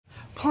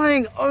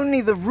playing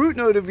only the root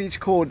note of each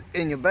chord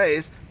in your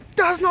bass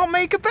does not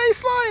make a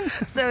bass line.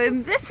 So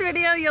in this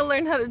video, you'll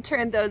learn how to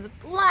turn those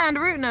bland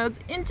root notes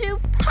into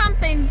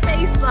pumping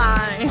bass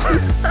lines.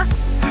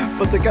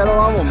 Put the kettle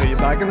on, we'll meet you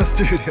back in the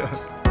studio.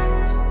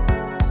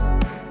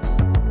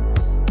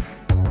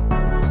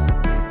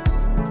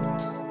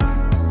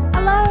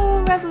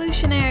 Hello,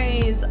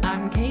 revolutionaries!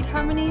 I'm Kate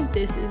Harmony,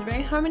 this is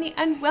Ray Harmony,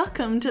 and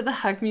welcome to the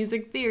Hack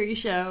Music Theory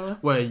Show,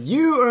 where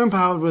you are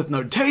empowered with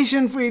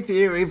notation-free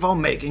theory for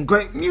making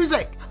great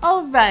music.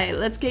 Alright,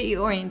 let's get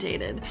you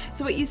orientated.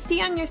 So what you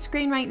see on your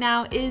screen right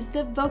now is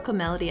the vocal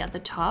melody at the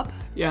top.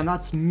 Yeah, and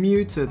that's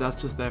muted,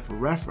 that's just there for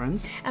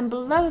reference. And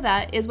below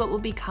that is what will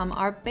become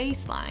our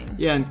bass line.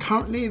 Yeah, and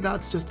currently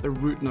that's just a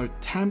root note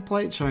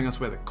template showing us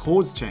where the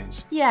chords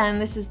change. Yeah,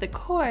 and this is the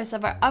chorus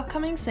of our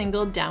upcoming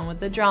single Down with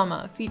the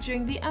Drama,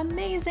 featuring the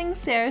amazing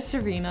Sarah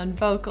Serene on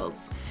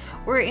vocals.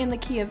 We're in the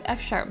key of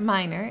F sharp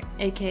minor,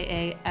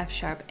 aka F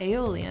sharp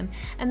Aeolian,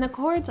 and the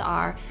chords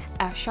are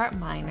F sharp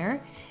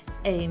minor,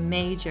 A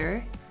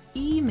major,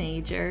 E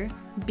major,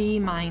 B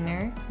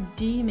minor,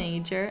 D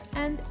major,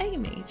 and A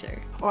major.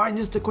 Alright, and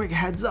just a quick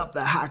heads up,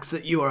 the hacks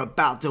that you are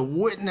about to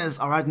witness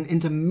are at an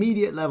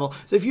intermediate level.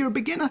 So if you're a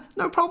beginner,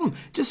 no problem.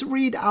 Just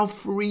read our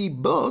free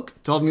book,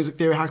 12 Music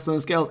Theory Hacks on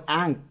the Scales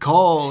and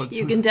Chords.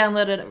 You can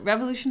download it at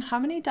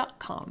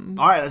revolutionharmony.com.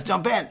 Alright, let's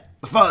jump in.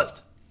 The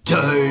first,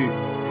 two.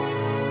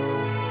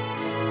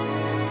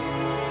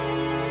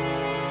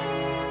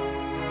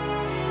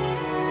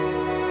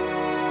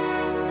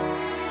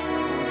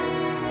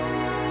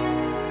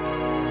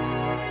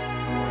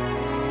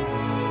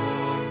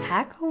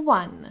 Hack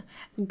 1.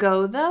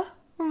 Go the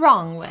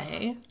wrong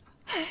way.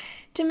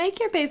 To make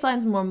your bass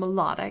lines more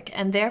melodic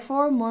and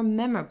therefore more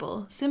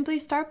memorable, simply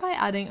start by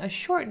adding a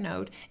short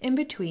note in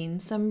between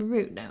some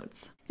root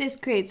notes. This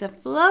creates a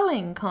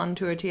flowing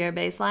contour to your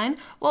bass line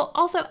while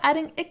also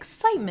adding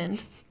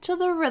excitement to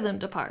the rhythm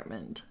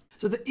department.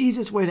 So the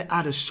easiest way to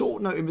add a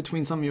short note in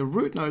between some of your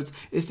root notes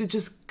is to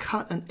just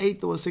cut an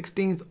 1/8 or a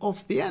 16th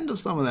off the end of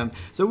some of them.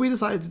 So we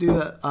decided to do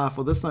that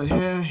for this note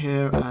here,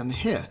 here, and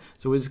here.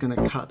 So we're just going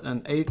to cut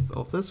an 1/8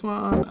 off this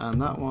one,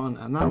 and that one,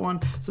 and that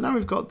one. So now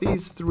we've got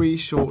these 3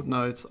 short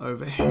notes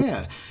over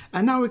here.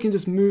 And now we can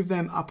just move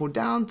them up or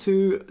down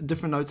to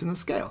different notes in the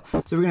scale.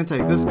 So we're going to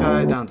take this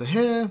guy down to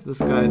here, this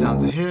guy down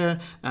to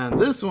here,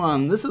 and this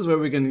one, this is where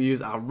we're going to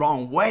use our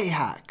wrong way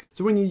hack.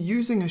 So when you're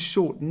using a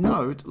short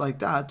note like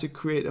that to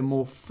create a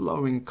more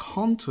flowing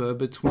contour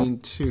between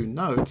 2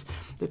 notes,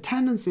 the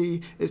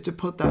tendency is to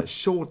put that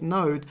short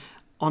note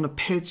on a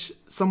pitch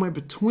somewhere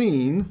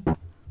between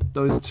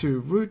those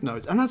 2 root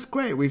notes. And that's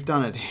great. We've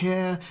done it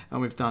here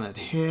and we've done it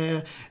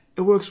here.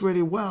 It works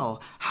really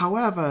well.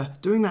 However,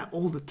 doing that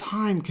all the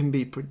time can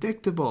be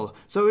predictable.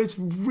 So it's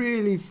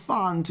really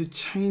fun to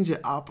change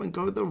it up and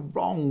go the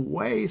wrong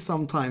way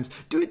sometimes.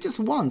 Do it just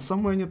once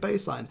somewhere in your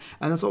bass line.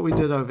 And that's what we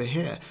did over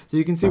here. So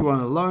you can see we're on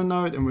a low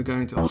note and we're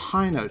going to a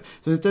high note.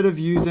 So instead of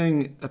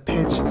using a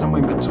pitch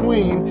somewhere in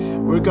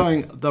between, we're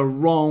going the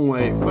wrong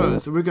way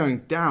first. So we're going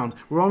down.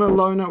 We're on a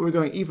low note, we're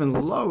going even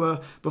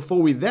lower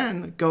before we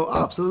then go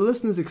up. So the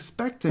listener's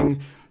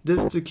expecting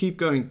this to keep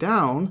going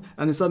down,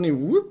 and then suddenly,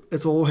 whoop,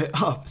 it's all hit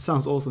up. It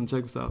sounds awesome,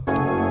 check this out.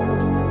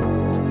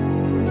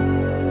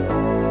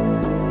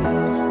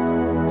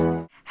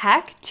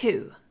 Hack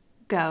 2.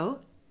 Go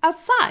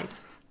outside.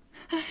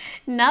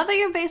 Now that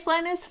your bass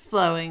line is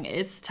flowing,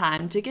 it's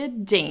time to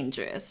get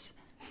dangerous.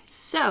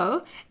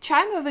 So,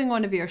 try moving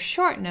one of your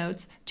short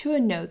notes to a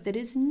note that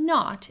is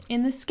not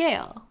in the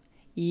scale.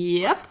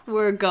 Yep,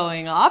 we're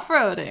going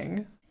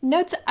off-roading.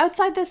 Notes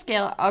outside the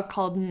scale are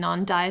called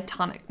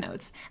non-diatonic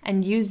notes,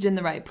 and used in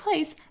the right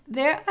place,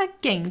 they're a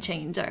game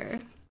changer.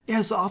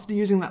 Yeah, so after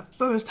using that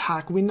first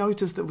hack, we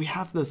noticed that we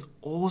have this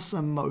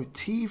awesome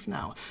motif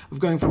now of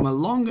going from a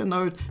longer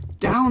note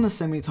down a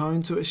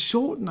semitone to a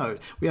short note.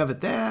 We have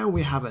it there,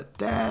 we have it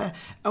there,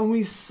 and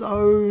we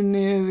so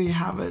nearly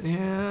have it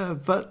here,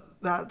 but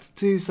that's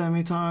 2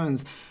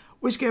 semitones,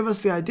 which gave us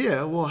the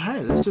idea, well,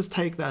 hey, let's just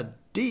take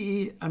that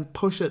D and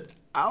push it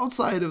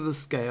outside of the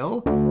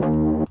scale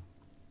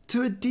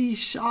to a D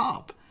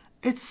sharp.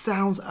 It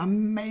sounds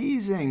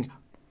amazing,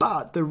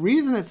 but the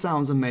reason it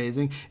sounds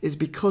amazing is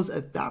because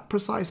at that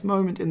precise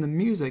moment in the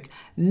music,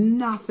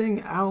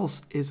 nothing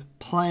else is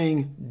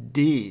playing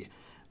D.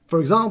 For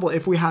example,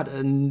 if we had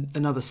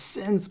another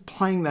synth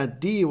playing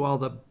that D while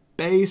the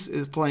bass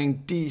is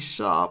playing D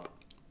sharp,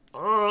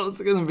 oh,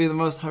 it's going to be the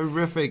most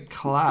horrific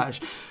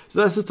clash. So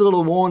that's just a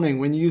little warning.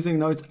 When you're using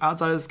notes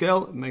outside of the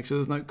scale, make sure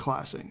there's no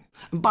clashing.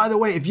 And by the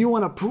way, if you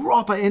want a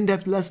proper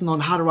in-depth lesson on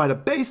how to write a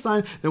bass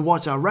line, then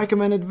watch our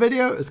recommended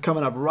video. It's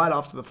coming up right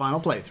after the final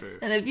playthrough.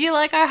 And if you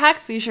like our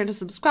hacks, be sure to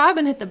subscribe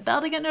and hit the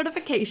bell to get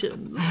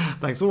notifications.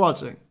 Thanks for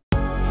watching.